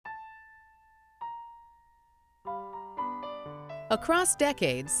Across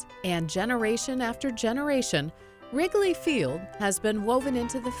decades and generation after generation, Wrigley Field has been woven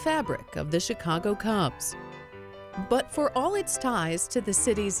into the fabric of the Chicago Cubs. But for all its ties to the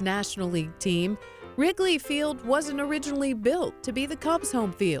city's National League team, Wrigley Field wasn't originally built to be the Cubs'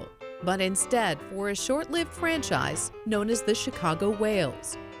 home field, but instead for a short-lived franchise known as the Chicago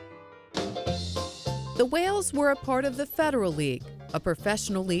Whales. The Whales were a part of the Federal League, a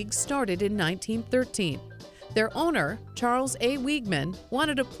professional league started in 1913. Their owner, Charles A. Weegham,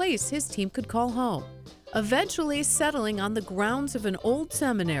 wanted a place his team could call home, eventually settling on the grounds of an old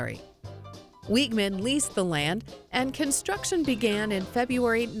seminary. Weegham leased the land, and construction began in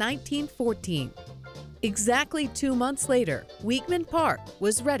February 1914. Exactly 2 months later, Weegham Park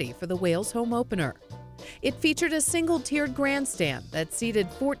was ready for the Whales' home opener. It featured a single-tiered grandstand that seated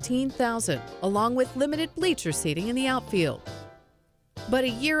 14,000, along with limited bleacher seating in the outfield. But a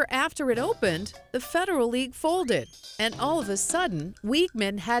year after it opened, the Federal League folded, and all of a sudden,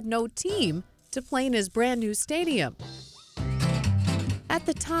 Weegham had no team to play in his brand-new stadium. At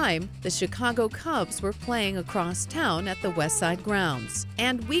the time, the Chicago Cubs were playing across town at the West Side grounds,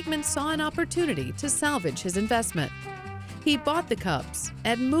 and Weegham saw an opportunity to salvage his investment. He bought the Cubs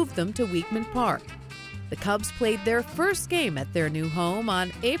and moved them to Weegham Park. The Cubs played their first game at their new home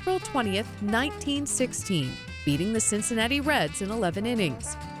on April 20th, 1916, beating the Cincinnati Reds in 11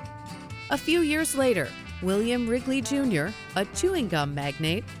 innings. A few years later, William Wrigley Junior, a chewing gum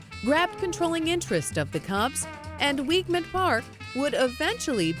magnate, grabbed controlling interest of the Cubs, and Weegham Park would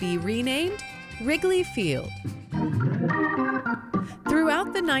eventually be renamed Wrigley Field.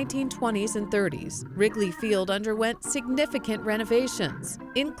 Throughout the 1920s and 30s, Wrigley Field underwent significant renovations,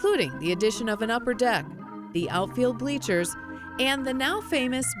 including the addition of an upper deck, the outfield bleachers, and the now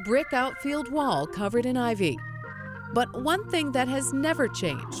famous brick outfield wall covered in ivy. But one thing that has never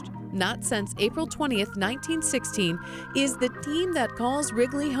changed, not since April 20th, 1916, is the team that calls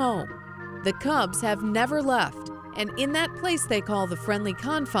Wrigley home. The Cubs have never left, and in that place they call the friendly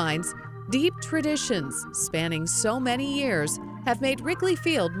confines, deep traditions spanning so many years have made Wrigley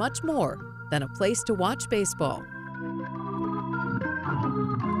Field much more than a place to watch baseball.